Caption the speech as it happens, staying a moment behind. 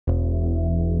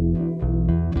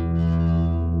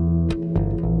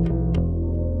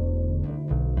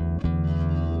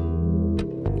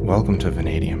Welcome to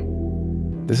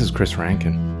Vanadium. This is Chris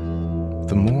Rankin.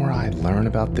 The more I learn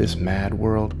about this mad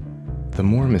world, the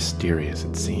more mysterious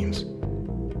it seems.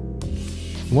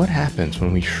 What happens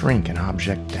when we shrink an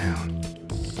object down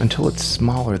until it's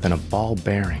smaller than a ball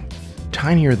bearing,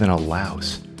 tinier than a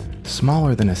louse,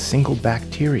 smaller than a single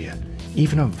bacteria,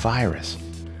 even a virus,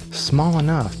 small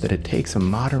enough that it takes a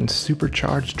modern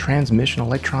supercharged transmission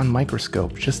electron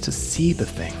microscope just to see the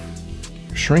thing?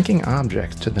 Shrinking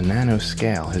objects to the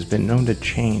nanoscale has been known to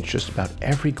change just about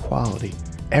every quality,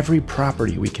 every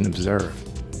property we can observe.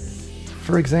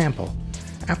 For example,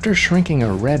 after shrinking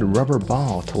a red rubber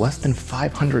ball to less than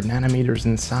 500 nanometers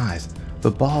in size,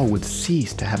 the ball would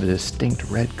cease to have a distinct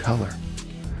red color.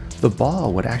 The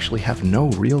ball would actually have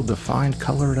no real defined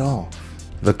color at all.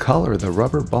 The color the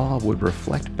rubber ball would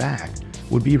reflect back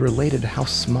would be related to how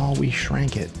small we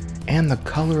shrank it and the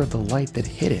color of the light that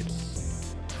hit it.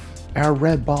 Our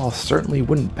red ball certainly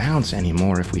wouldn't bounce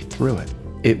anymore if we threw it.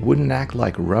 It wouldn't act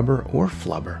like rubber or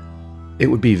flubber. It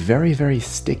would be very, very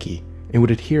sticky and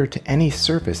would adhere to any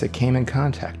surface it came in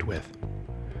contact with.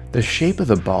 The shape of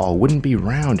the ball wouldn't be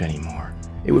round anymore.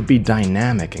 It would be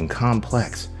dynamic and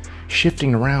complex,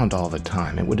 shifting around all the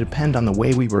time. It would depend on the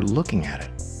way we were looking at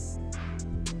it.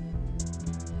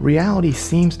 Reality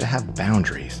seems to have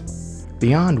boundaries,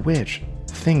 beyond which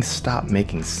things stop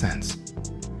making sense.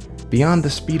 Beyond the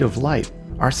speed of light,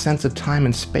 our sense of time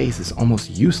and space is almost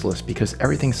useless because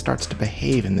everything starts to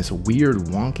behave in this weird,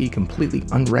 wonky, completely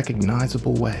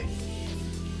unrecognizable way.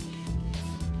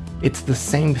 It's the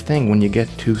same thing when you get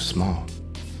too small.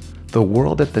 The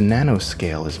world at the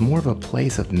nanoscale is more of a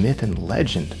place of myth and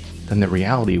legend than the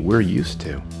reality we're used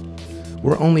to.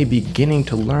 We're only beginning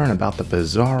to learn about the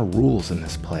bizarre rules in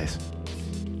this place.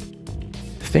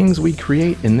 Things we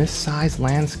create in this size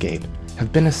landscape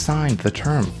have been assigned the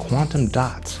term quantum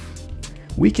dots.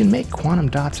 We can make quantum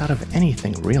dots out of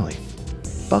anything, really.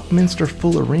 Buckminster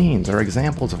fullerenes are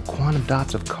examples of quantum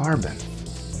dots of carbon.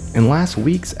 In last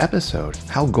week's episode,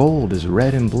 How Gold is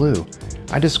Red and Blue,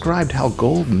 I described how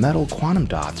gold metal quantum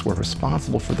dots were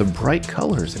responsible for the bright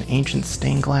colors in ancient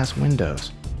stained glass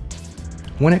windows.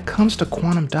 When it comes to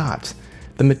quantum dots,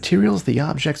 the materials the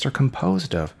objects are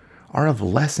composed of are of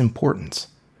less importance.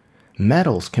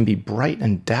 Metals can be bright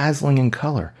and dazzling in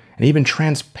color, and even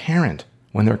transparent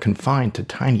when they're confined to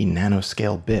tiny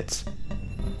nanoscale bits.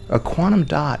 A quantum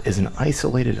dot is an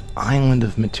isolated island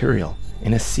of material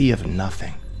in a sea of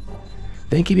nothing.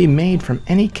 They can be made from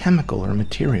any chemical or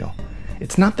material.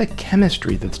 It's not the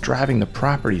chemistry that's driving the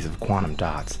properties of quantum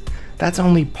dots. That's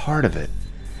only part of it.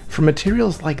 For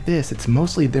materials like this, it's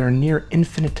mostly their near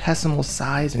infinitesimal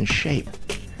size and shape.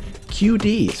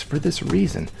 QDs, for this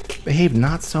reason, behave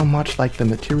not so much like the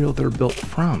material they're built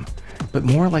from, but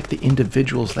more like the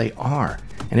individuals they are,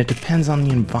 and it depends on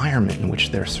the environment in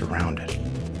which they're surrounded.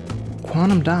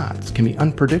 Quantum dots can be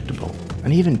unpredictable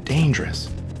and even dangerous.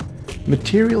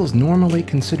 Materials normally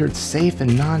considered safe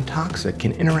and non-toxic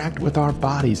can interact with our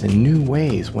bodies in new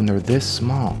ways when they're this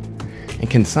small, and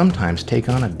can sometimes take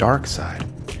on a dark side.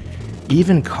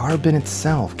 Even carbon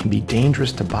itself can be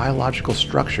dangerous to biological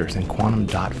structures in quantum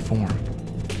dot form.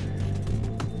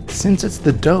 Since it's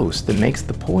the dose that makes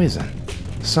the poison,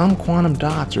 some quantum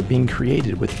dots are being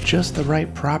created with just the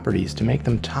right properties to make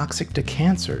them toxic to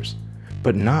cancers,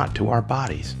 but not to our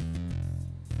bodies.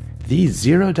 These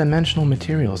zero-dimensional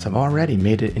materials have already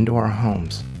made it into our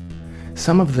homes.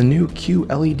 Some of the new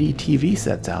QLED TV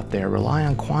sets out there rely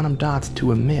on quantum dots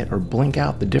to emit or blink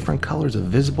out the different colors of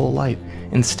visible light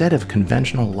instead of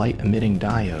conventional light-emitting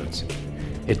diodes.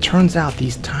 It turns out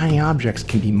these tiny objects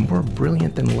can be more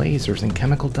brilliant than lasers and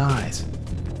chemical dyes.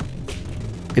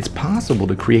 It's possible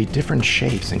to create different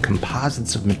shapes and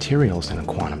composites of materials in a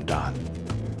quantum dot.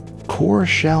 Core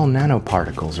shell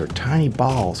nanoparticles are tiny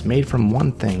balls made from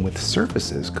one thing with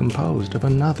surfaces composed of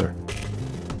another.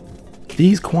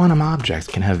 These quantum objects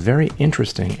can have very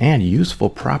interesting and useful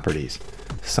properties,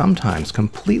 sometimes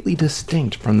completely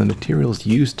distinct from the materials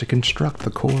used to construct the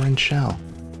core and shell.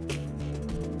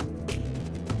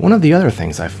 One of the other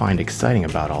things I find exciting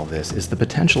about all this is the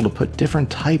potential to put different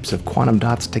types of quantum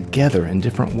dots together in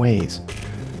different ways.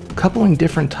 Coupling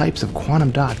different types of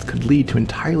quantum dots could lead to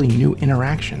entirely new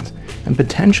interactions and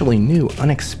potentially new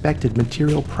unexpected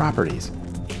material properties.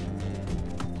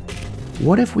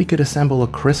 What if we could assemble a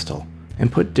crystal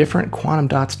and put different quantum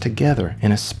dots together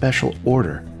in a special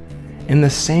order? In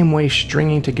the same way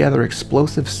stringing together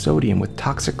explosive sodium with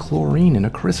toxic chlorine in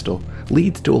a crystal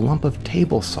leads to a lump of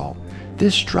table salt,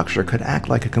 this structure could act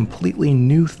like a completely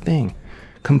new thing,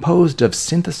 composed of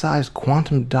synthesized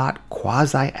quantum dot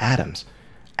quasi-atoms,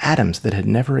 atoms that had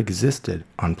never existed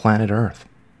on planet Earth.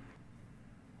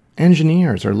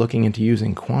 Engineers are looking into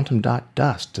using quantum dot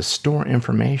dust to store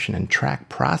information and track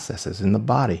processes in the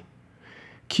body.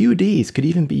 QDs could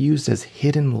even be used as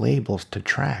hidden labels to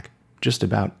track just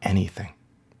about anything.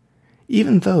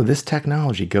 Even though this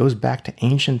technology goes back to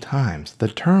ancient times, the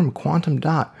term quantum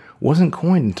dot wasn't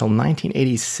coined until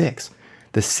 1986,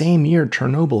 the same year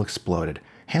Chernobyl exploded,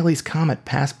 Halley's Comet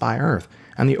passed by Earth,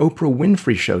 and the Oprah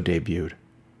Winfrey Show debuted.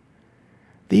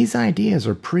 These ideas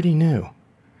are pretty new.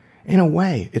 In a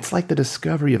way, it's like the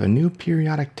discovery of a new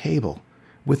periodic table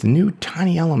with new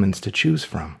tiny elements to choose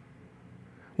from.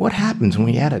 What happens when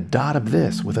we add a dot of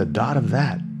this with a dot of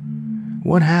that?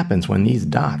 What happens when these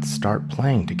dots start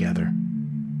playing together?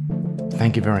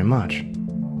 Thank you very much.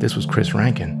 This was Chris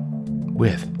Rankin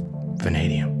with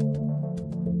Vanadium.